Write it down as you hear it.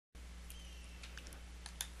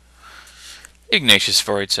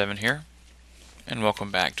Ignatius487 here, and welcome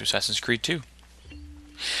back to Assassin's Creed 2. We're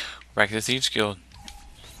back at the Thieves Guild.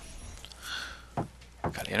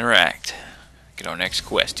 Gotta interact. Get our next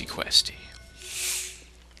questy.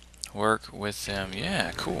 Work with them.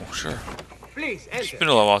 Yeah, cool, sure. Please It's enter. been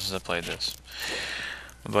a little while since I played this.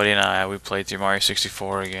 My buddy and I, we played through Mario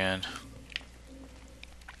 64 again.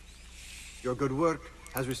 Your good work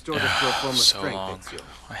has restored us to our former So strength, long. Ezio.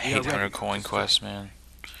 I We hate are ready 100 to coin destroy. quests, man.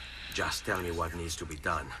 Just tell me what needs to be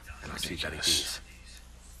done, and I'll see that it Ridiculous. is.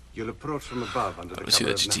 You'll approach from above under the Let's see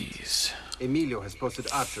cover that of night. GTs. Emilio has posted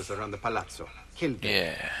archers around the palazzo. Kill them,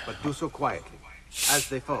 Yeah. but do so quietly. As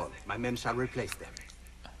they fall, my men shall replace them.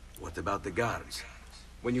 What about the guards?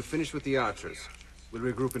 When you finish with the archers, we'll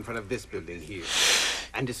regroup in front of this building here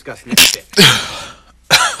and discuss next steps.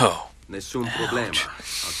 Oh. Nessun problema.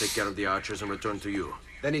 I'll take care of the archers and return to you.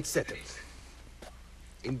 Then it's settled.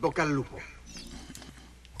 In bocca al lupo.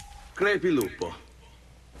 Crepi lupo.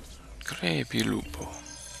 Creepy Lupo.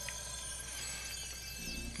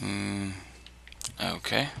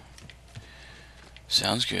 Okay.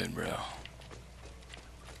 Sounds good, bro.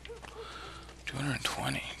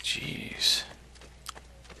 220. Jeez.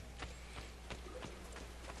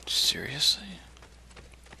 Seriously?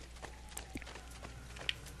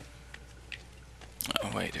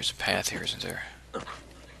 Oh, wait, there's a path here, isn't there?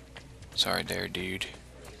 Sorry there, dude.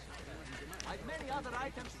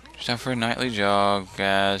 It's time for a nightly jog,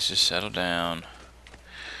 guys. Just settle down.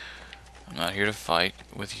 I'm not here to fight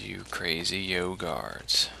with you crazy yo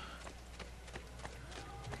guards.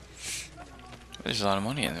 There's a lot of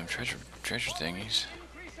money in them treasure thingies.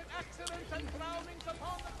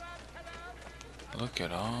 Look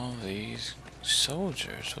at all these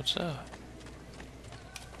soldiers. What's up?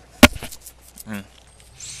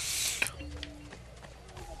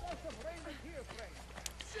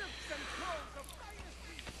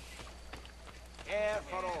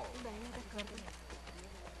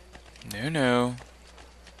 No.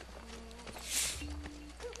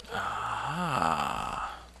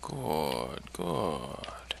 Ah, good.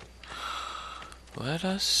 Let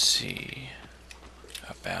us see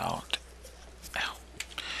about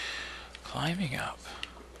climbing up.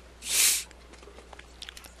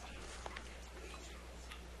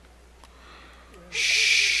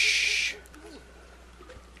 Shh.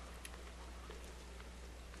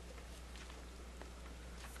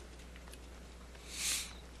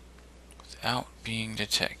 Without being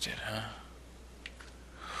detected, huh?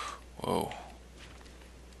 Whoa.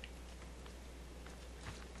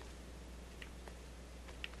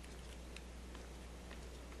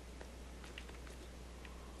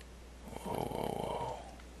 Whoa.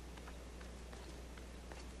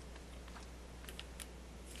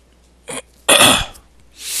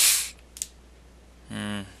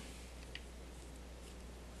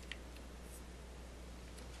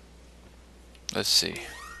 Let's see.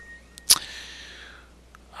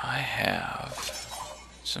 I have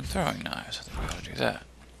some throwing knives. I think we ought to do that.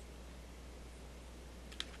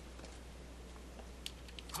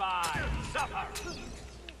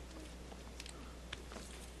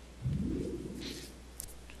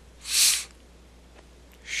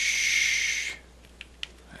 Shh.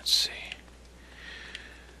 Let's see.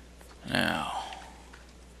 Now.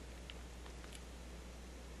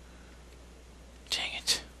 Dang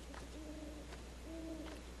it.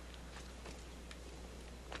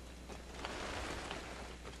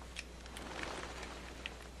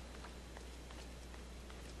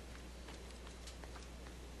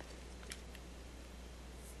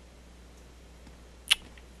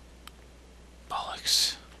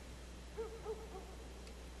 Bollocks.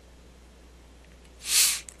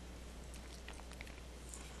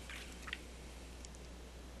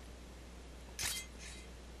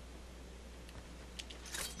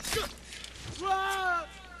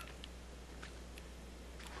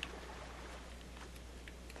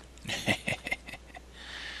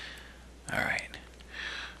 Alright.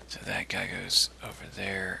 So that guy goes over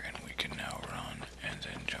there, and we can now run and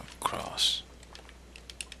then jump across.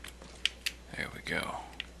 There we go.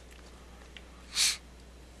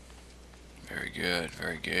 Very good.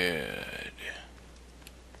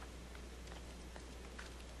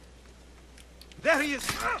 There he is!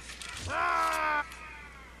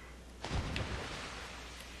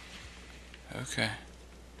 Okay.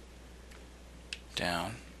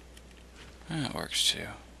 Down. That works too.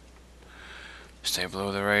 Stay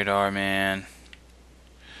below the radar, man.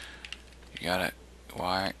 You got it.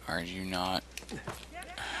 Why are you not?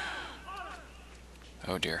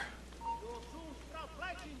 Oh dear.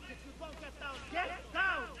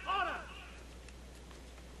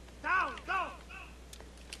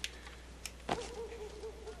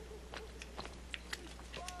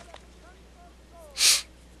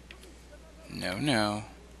 No, no.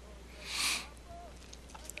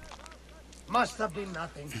 Must have been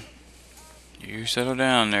nothing. You settle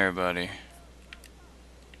down there, buddy.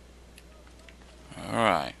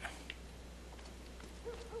 Alright.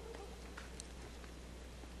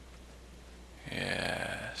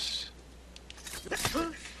 Yes.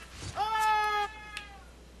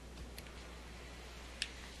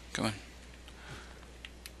 Come on.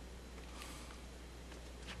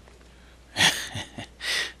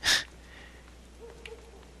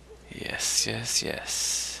 Yes, yes,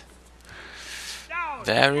 yes.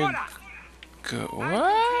 Very good.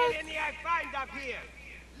 What?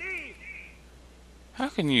 How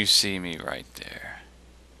can you see me right there?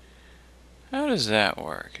 How does that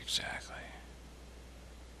work exactly?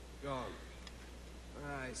 Gone.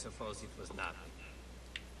 I suppose it was nothing.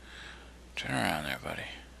 Turn around there, buddy.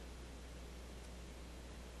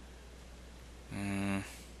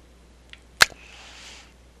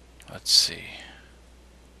 Let's see.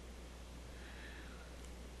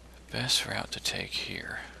 The best route to take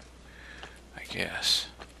here, I guess.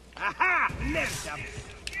 Aha! Nerda!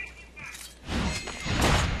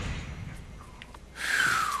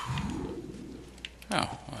 Oh,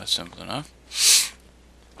 well, that's simple enough.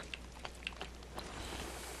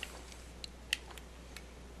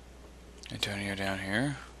 Antonio down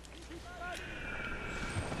here.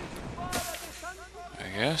 I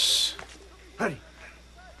guess. Hurry.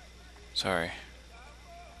 Sorry.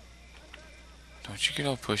 Don't you get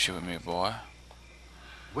all pushy with me, boy.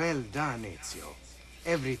 Well done, Ezio.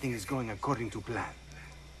 Everything is going according to plan.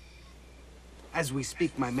 As we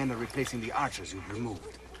speak, my men are replacing the archers you've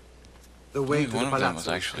removed. The way to the One of them palazzo was is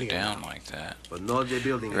actually clear down now. like that. But not the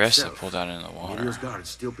building The rest itself. have pulled out into the Emilio's water. guards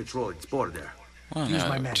still patrol its border. Well, Use no, my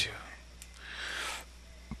there were men. two.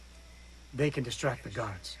 They can distract the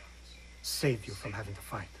guards. Save you from having to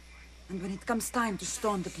fight. And when it comes time to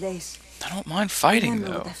storm the place, I don't mind fighting,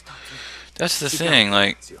 remember though. what I've taught you. That's the Sit thing, down,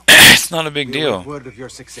 like, Ezio. it's not a big We await deal. word of your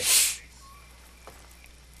success.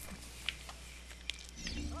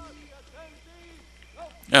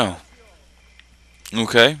 Oh.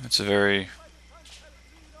 Okay, it's a very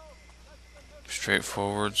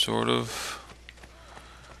straightforward sort of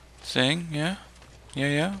thing, yeah?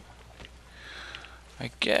 Yeah. I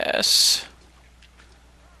guess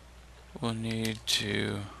we'll need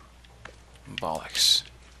to... bollocks.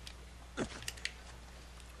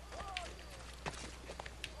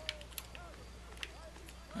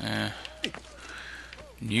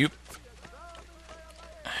 Nope.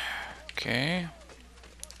 Okay.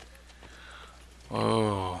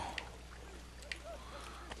 Whoa.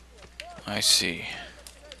 I see.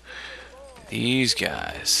 These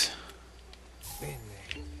guys.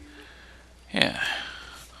 Yeah.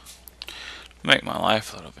 Make my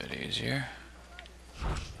life a little bit easier.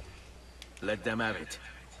 Let them have it.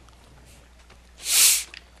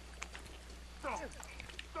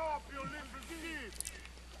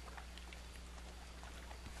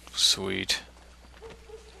 Sweet.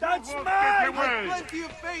 That's mine! Plenty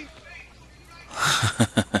of faith.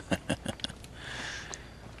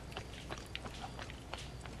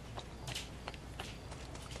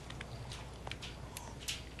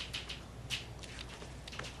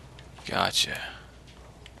 Gotcha.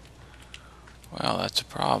 Well, that's a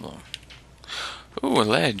problem. Ooh, a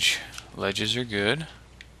ledge. Ledges are good.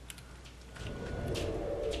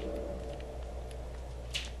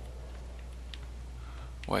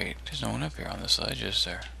 Wait, there's no one up here on this ledge, is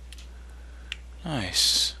there?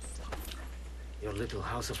 Nice. Your little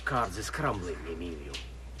house of cards is crumbling, Emilio.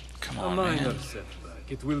 Come A on, minor man. setback.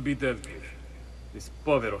 It will be dealt with. This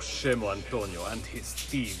povero scemo Antonio and his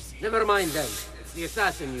thieves. Never mind them. It's the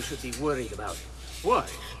assassin you should be worried about. Why?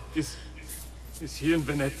 Is he in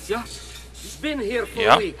Venezia? He's been here for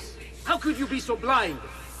Yeah. weeks. How could you be so blind?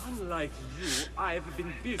 Unlike you, I've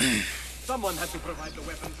been busy. Someone had to provide the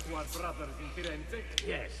weapons to our brothers in Firenze.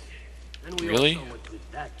 Yes. And we Really? all know what good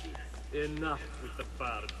that did. Enough with the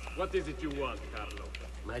bards. What is it you want, Carlo?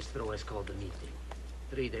 Maestro has called a meeting.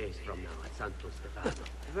 3 days from now at Santo Stefano.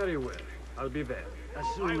 Very well. I'll be there.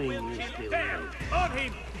 Assuming you still live. On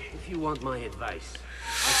him! If you want my advice,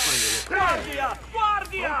 I'll find a look. Guardia!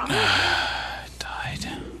 Guardia! Died.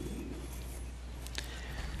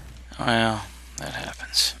 Well, that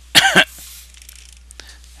happens.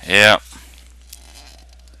 Yep.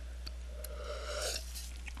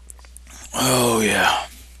 Oh, yeah.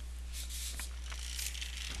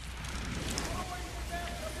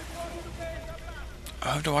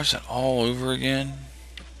 I have to watch that all over again.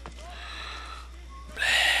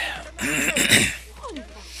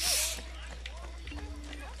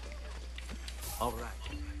 All right.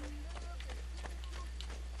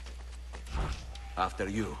 After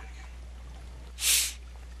you.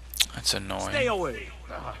 That's annoying. Stay away.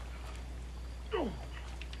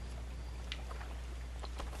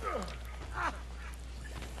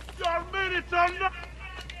 Your minutes are not.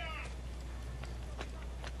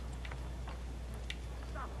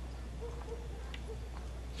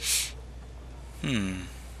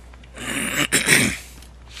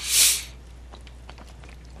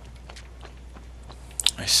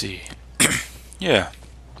 I see. Yeah.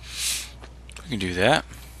 We can do that.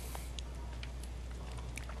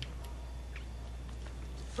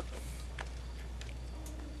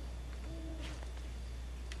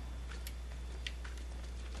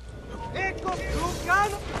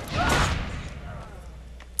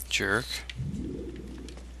 Jerk.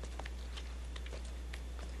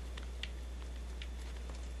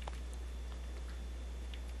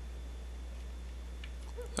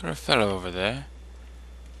 There's a fellow over there.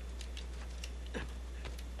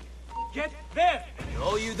 Get there.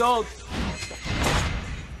 No, you don't.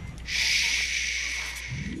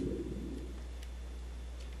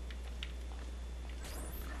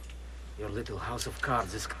 Your little house of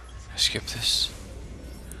cards is Skip this.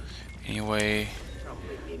 Any way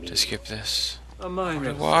crumbling, Emilio. to skip this? A minor.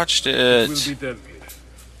 I watched Will it. be dealt with.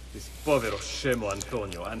 This povero Scemo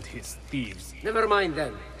Antonio and his thieves. Never mind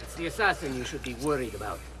then. It's the assassin you should be worried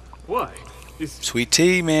about. Why? Is Sweet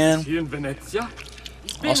tea, man. he in Venezia?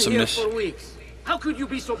 He's been Awesomeness. here for weeks. How could you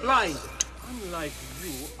be so blind? Unlike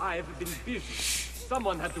you, I've been busy.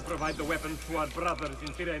 Someone had to provide the weapons to our brothers in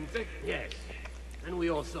Firenze. Yes. And we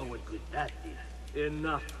all saw what good that did.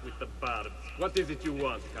 Enough with the bards. What is it you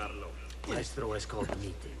want, Carlo? Maestro has called a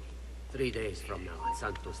meeting. 3 days from now at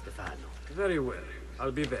Santo Stefano. Very well.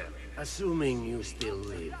 I'll be there. Assuming you still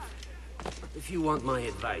live. If you want my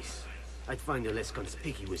advice, I'd find a less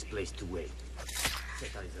conspicuous place to wait.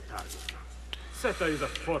 Seta is a target. Seta is a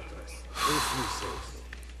fortress. If you say so.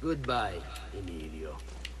 Goodbye, Emilio.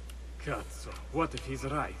 Cazzo, what if he's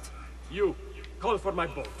right? You, call for my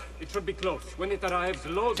boat. It should be close. When it arrives,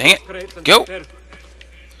 load Dang those it. crates and Go. prepare.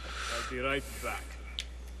 I'll be right back.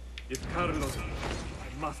 If Carlos,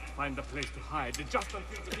 I must find a place to hide just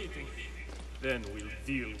until the meeting. Then we'll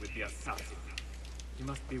deal with the assassin. He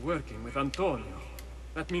must be working with Antonio.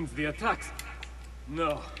 That means the attacks.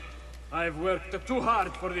 No, I've worked too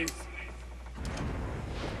hard for this.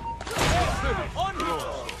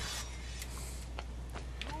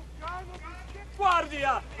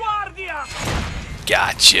 Guardia! Guardia!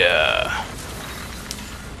 Gotcha.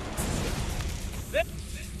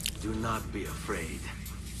 Do not be afraid.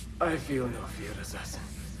 I feel no fear, assassin.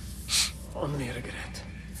 Only regret.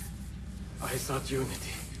 I sought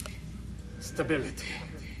unity, stability,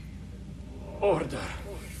 order.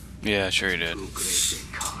 Yeah, sure you did. Too great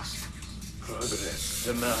a cost. Progress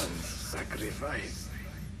demands sacrifice.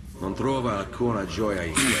 Non trova alcuna gioia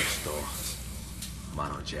in questo, ma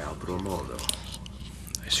non c'è altro modo.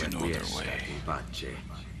 I see no other Requiescat way. in pace.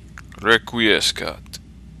 Requiescat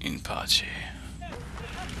in pace.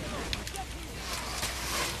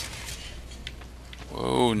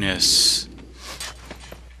 Whoa-ness.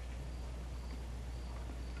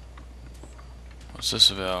 What's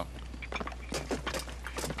this about?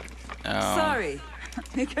 Oh. Sorry,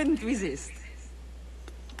 I couldn't resist.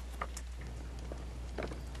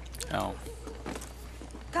 Oh.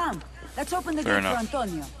 Come, let's open the Fair gate for enough.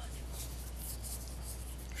 Antonio.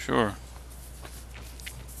 Sure.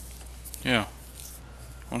 Yeah.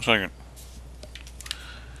 1 second.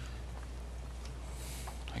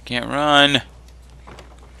 I can't run.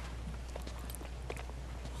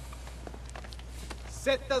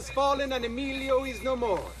 Seta's fallen and Emilio is no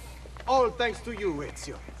more. All thanks to you,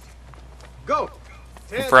 Ezio. Go!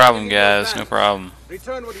 No Tear problem, down Emilio's guys. No land. problem.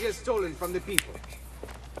 Return what he has stolen from the people.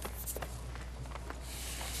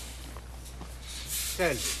 Tell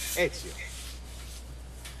me, Ezio.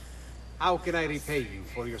 How can I repay you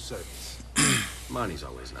for your service? Money's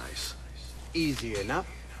always nice. Easy enough.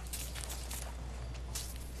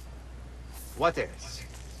 What else?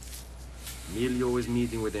 Emilio is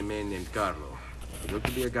meeting with a man named Carlo. He looked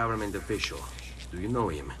to be a government official. Do you know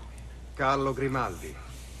him? Carlo Grimaldi.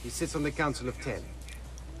 He sits on the Council of Ten.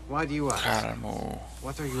 Why do you ask?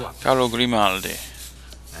 What are you up to? Carlo Grimaldi.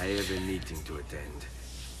 I have a meeting to attend.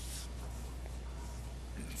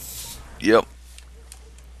 Yep.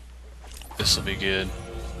 This'll be good.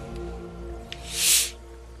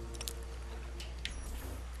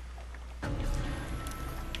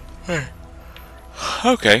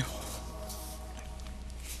 Okay.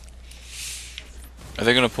 Are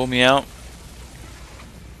they gonna pull me out?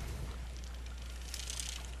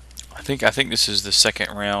 I think this is the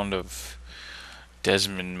second round of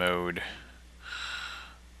Desmond mode.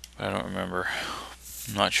 But I don't remember.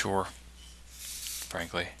 I'm not sure,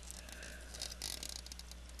 frankly.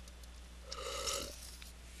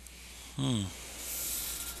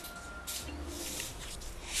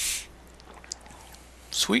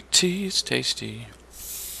 Sweet tea is tasty.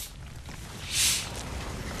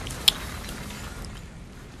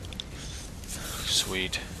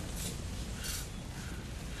 Sweet.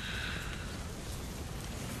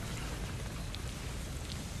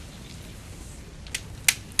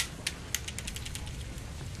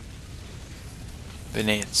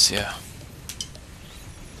 Venezia.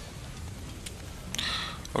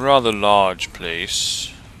 A rather large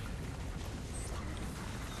place.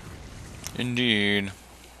 Indeed.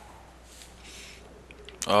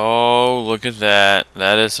 Oh, look at that.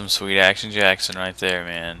 That is some sweet Action Jackson right there,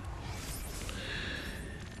 man.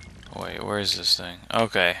 Wait, where is this thing?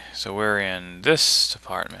 Okay, so we're in this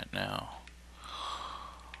department now.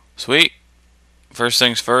 Sweet. First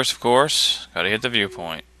things first, of course. Gotta hit the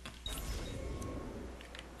viewpoint.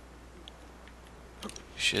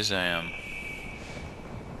 Shazam.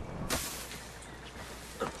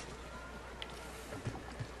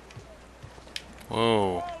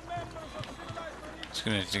 Whoa.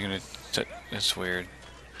 That's weird.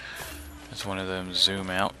 That's one of them zoom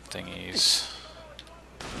out thingies.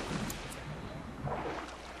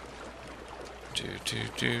 Do do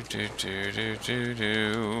do do do do do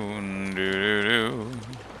do do do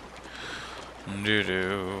do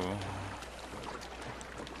do.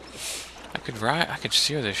 I could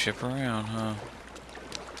steer this ship around, huh?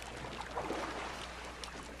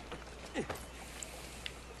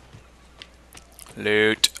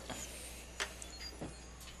 Loot.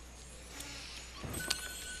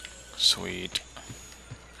 Sweet.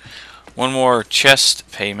 One more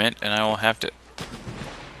chest payment and I will have to...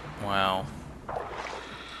 Wow.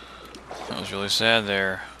 That was really sad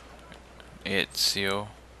there. Ezio.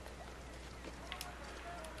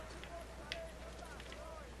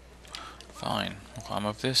 Fine. We'll climb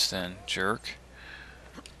up this then, jerk.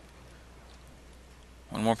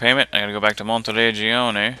 One more payment. I gotta go back to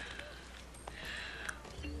Monteregione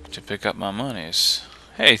to pick up my monies.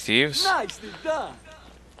 Hey, thieves. Nicely done.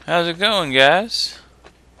 How's it going, guys?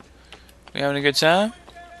 We having a good time?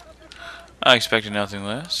 I expected nothing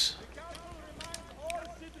less.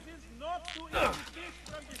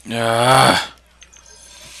 Ah,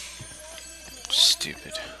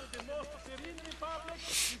 stupid.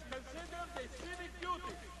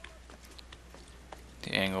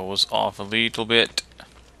 The angle was off a little bit.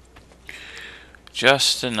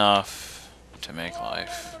 Just enough to make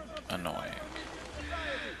life annoying.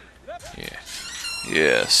 Yeah.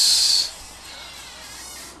 Yes.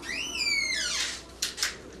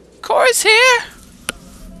 Corey's here!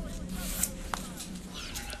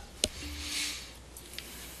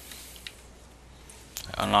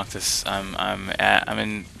 Unlock this. I'm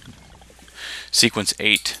in sequence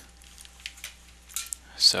 8.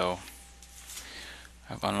 So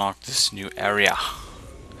I've unlocked this new area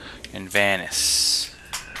in Venice.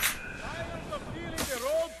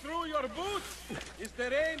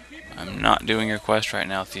 I'm not doing your quest right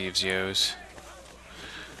now, thieves yos.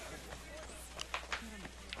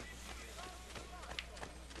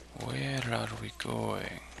 Where are we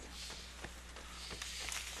going?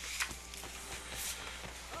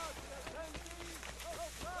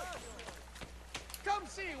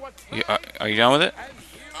 Are you done with it?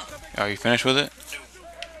 Are you finished with it?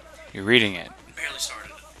 You're reading it. Barely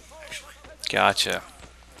started it, actually. Gotcha.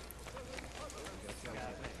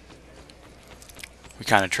 We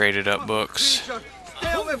kind of traded up books. I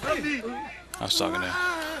was talking to...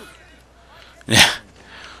 Yeah.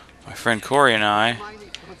 My friend Corey and I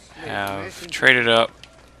have traded up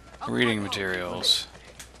reading materials.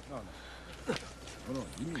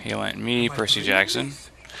 He lent me Percy Jackson,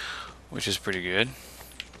 which is pretty good.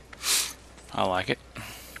 I like it.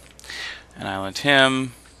 And I lent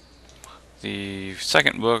him the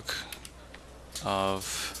second book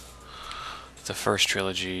of the first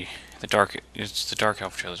trilogy, it's the Dark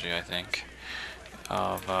Elf trilogy, I think,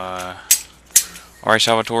 of R.A.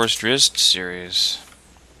 Salvatore's Drizzt series.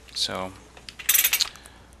 So,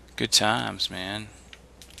 good times, man.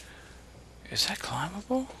 Is that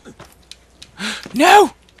climbable?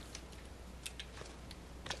 No!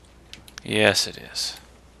 Yes, it is.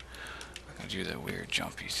 I'm gonna do the weird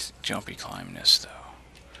jumpy climbness though.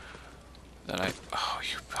 Oh,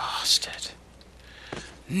 you bastard!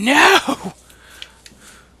 No!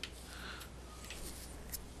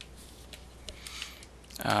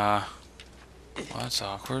 Well, that's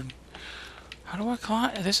awkward. How do I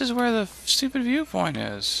climb? This is where the stupid viewpoint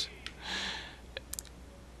is.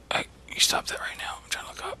 You stop that right now. I'm trying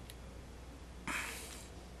to look up.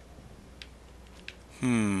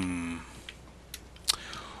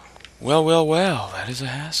 Well, that is a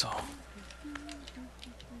hassle.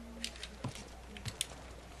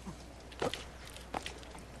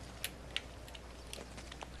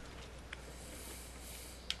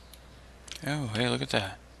 Oh, hey, look at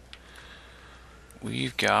that.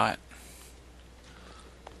 We've got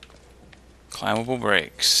climbable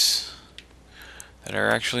brakes that are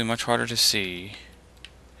actually much harder to see.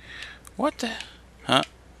 What the? Huh?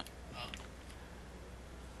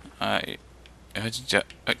 I do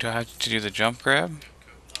I have to do the jump grab?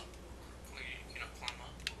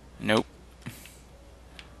 Nope.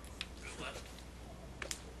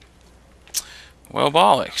 Well,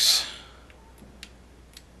 bollocks.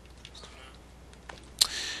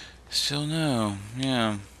 Still no.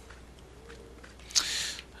 Yeah.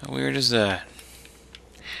 How weird is that?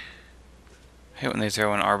 I hate when they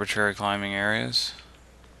throw in arbitrary climbing areas.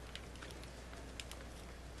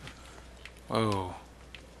 Whoa.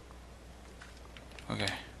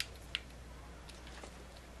 Okay.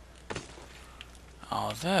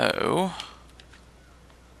 Although,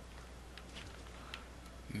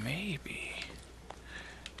 maybe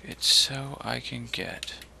it's so I can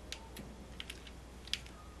get,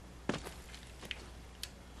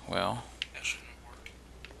 well,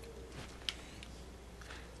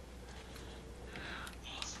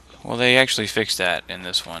 they actually fixed that in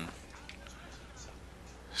this one.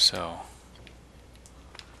 So,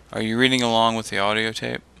 are you reading along with the audio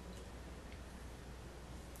tape?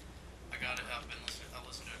 I got it. I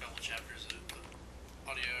listened to a couple chapters of the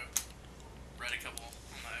audio, read a couple on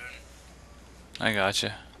my own. I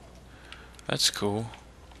gotcha. That's cool.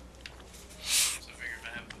 So I figured if I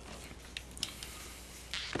have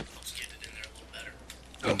it, let's get it in there a little better.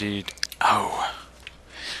 Indeed. Oh.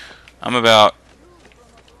 I'm about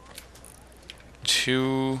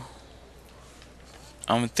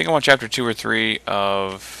I think I'm on chapter 2 or 3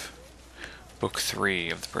 of book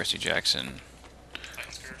 3 of the Percy Jackson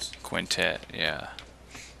quintet. Yeah.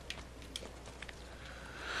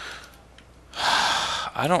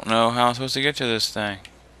 I don't know how I'm supposed to get to this thing.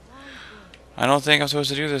 I don't think I'm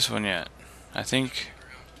supposed to do this one yet. I think,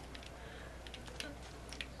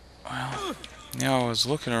 well, yeah, I was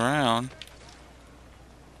looking around.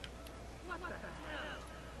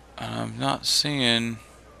 I'm not seeing,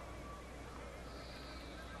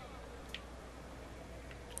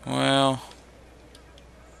 well,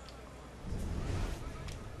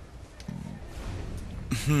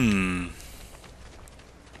 it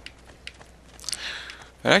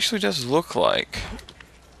actually does look like,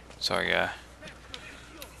 sorry guy.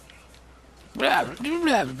 Blah, blah, blah,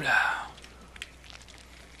 blah, blah.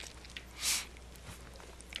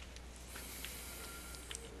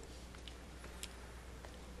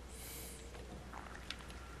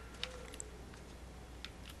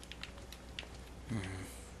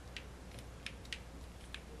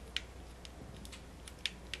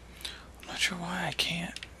 I'm not sure why I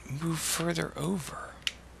can't move further over.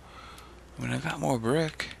 I mean, I got more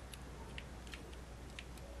brick.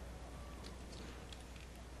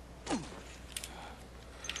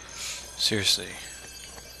 Seriously.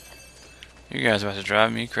 You guys are about to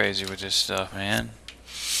drive me crazy with this stuff, man.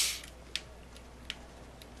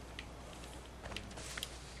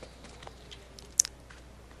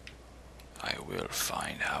 I will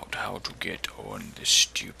find out how to get on this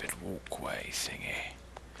stupid walkway thingy.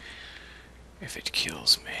 If it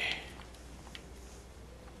kills me.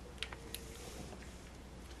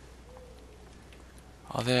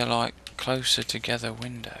 Are there like closer together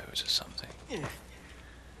windows or something? Go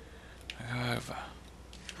over.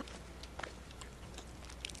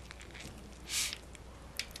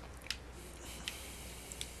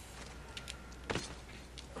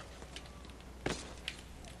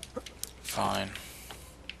 Fine.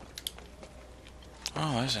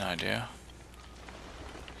 Oh, there's an idea.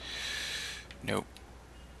 Nope.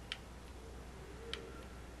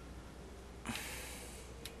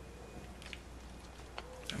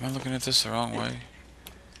 Am I looking at this the wrong way?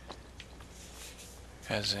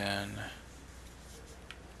 As in,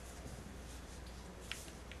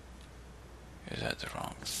 is that the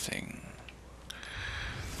wrong thing?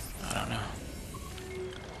 I don't know.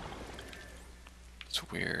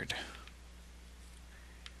 It's weird.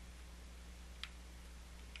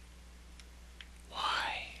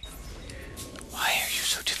 Why are you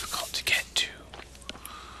so difficult to get to?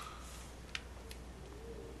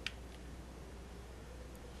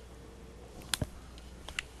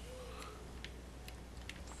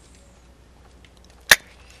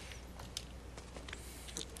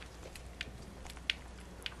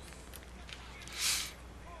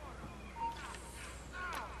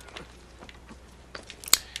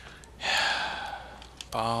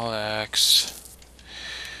 Bollocks.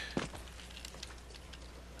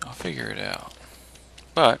 I'll figure it out.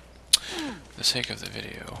 But, for the sake of the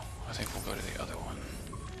video, I think we'll go to the other one.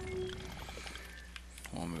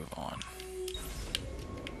 We'll move on.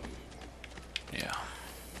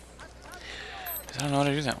 I don't know how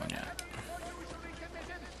to do that one yet.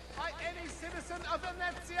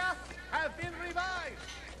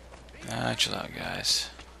 Chill out, guys.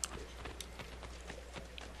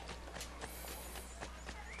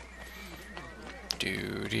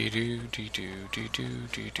 Do dee do dee do dee do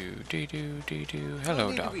dee do dee do dee do.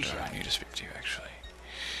 Hello, doctor. I need to speak to you, actually.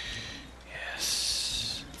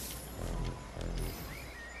 Yes.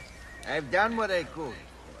 I've done what I could.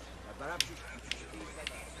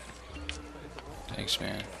 Thanks,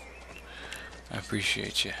 man. I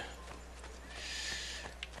appreciate you.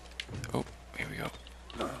 Oh, here we go.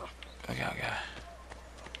 Look out, guy.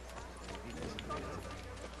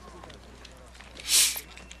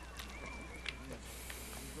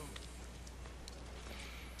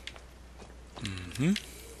 Mm-hmm.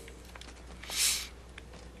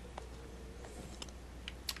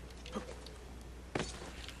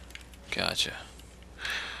 Gotcha.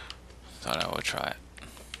 Thought I would try it.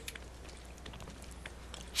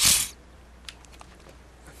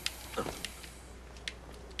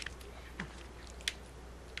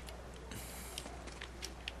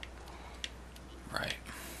 Right.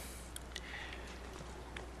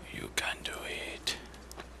 You can do it.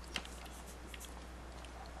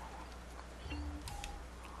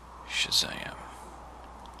 Shazam.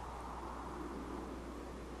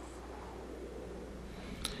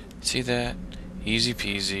 See that? Easy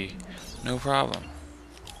peasy. No problem.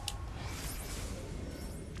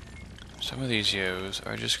 Some of these yos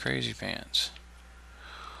are just crazy pants.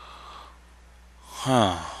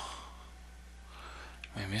 Huh.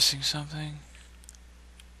 Am I missing something?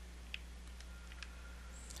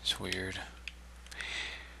 It's weird.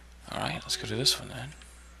 Alright, let's go to this one then.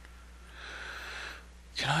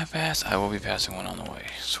 Can I pass? I will be passing one on the way,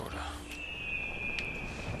 sorta.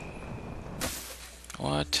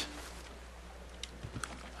 What?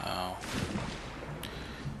 Oh.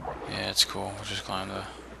 Yeah, it's cool. We'll just climb the...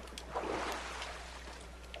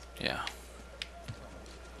 Yeah.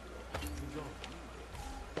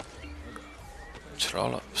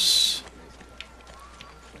 Trollops.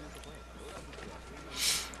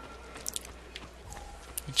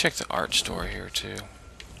 Check the art store here too,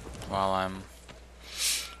 while I'm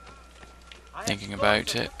thinking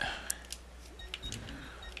about it.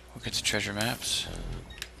 We'll get the treasure maps.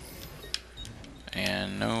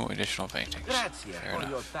 And no additional paintings. Fair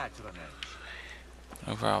enough.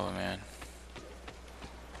 No problem, man.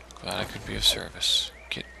 Glad I could be of service.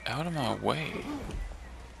 Get out of my way.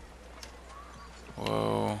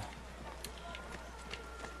 Whoa.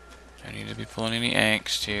 I need to be pulling any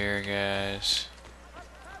angst here, guys.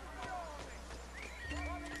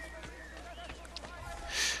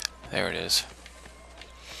 There it is.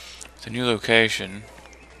 The new location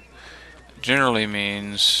generally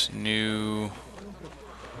means new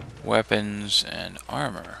weapons and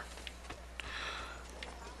armor,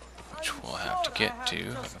 which we'll have to get to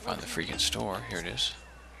if I can find the freaking store. Here it is.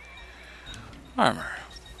 Armor.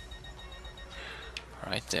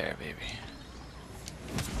 Right there, baby.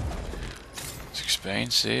 It's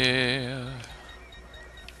expensive.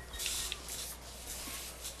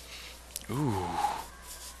 Ooh.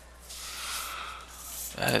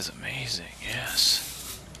 That is amazing,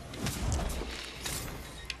 yes.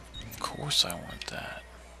 Of course I want that.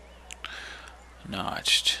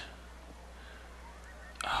 Notched.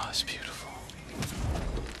 Oh, that's beautiful.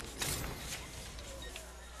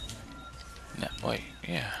 No, wait,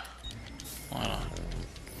 yeah. Why not?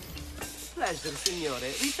 Pleasure,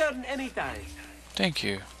 signore. Return anytime. Thank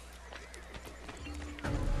you.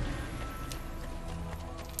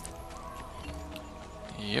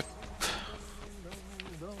 Yep.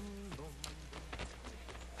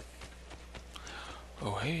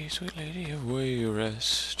 Oh, hey, sweet lady of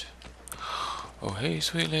Wayrest. Oh, hey,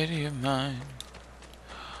 sweet lady of mine.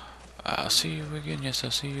 I'll see you again, yes, I'll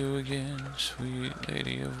see you again. Sweet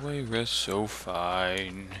lady of Wayrest, so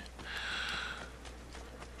fine.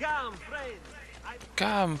 Come, friend.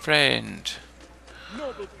 Come, friend.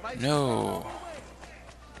 No.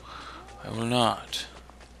 I will not.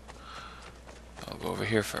 I'll go over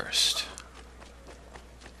here first.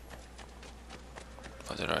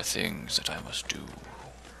 But there are things that I must do.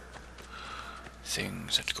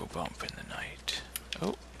 Things that go bump in the night.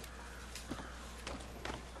 Oh.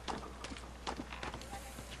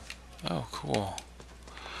 Oh, cool.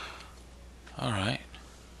 Alright.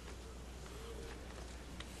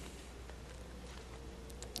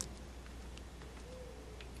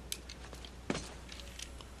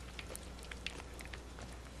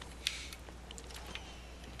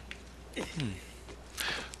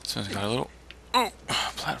 This one's got a little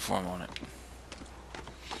platform on it.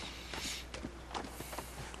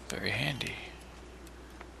 Very handy.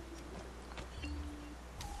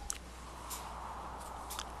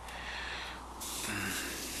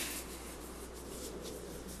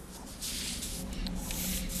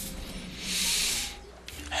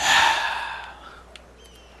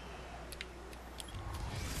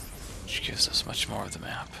 gives us much more of the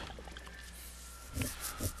map.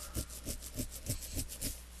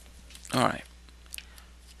 Alright.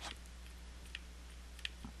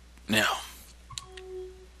 Now.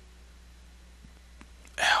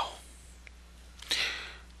 Ow.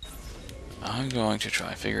 I'm going to try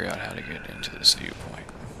and figure out how to get into this viewpoint.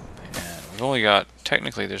 And we've only got,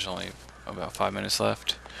 technically there's only about 5 minutes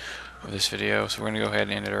left of this video, so we're going to go ahead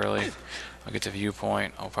and end it early. I'll get the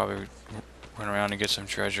viewpoint. I'll probably run around and get some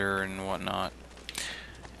treasure and whatnot.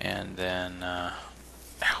 And then, ow.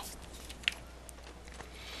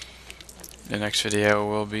 The next video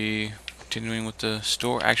will be continuing with the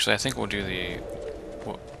store. Actually, I think we'll do the,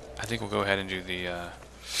 I think we'll go ahead and do the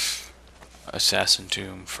Assassin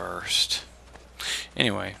Tomb first.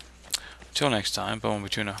 Anyway, until next time, Bowen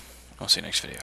Batuna. I'll see you next video.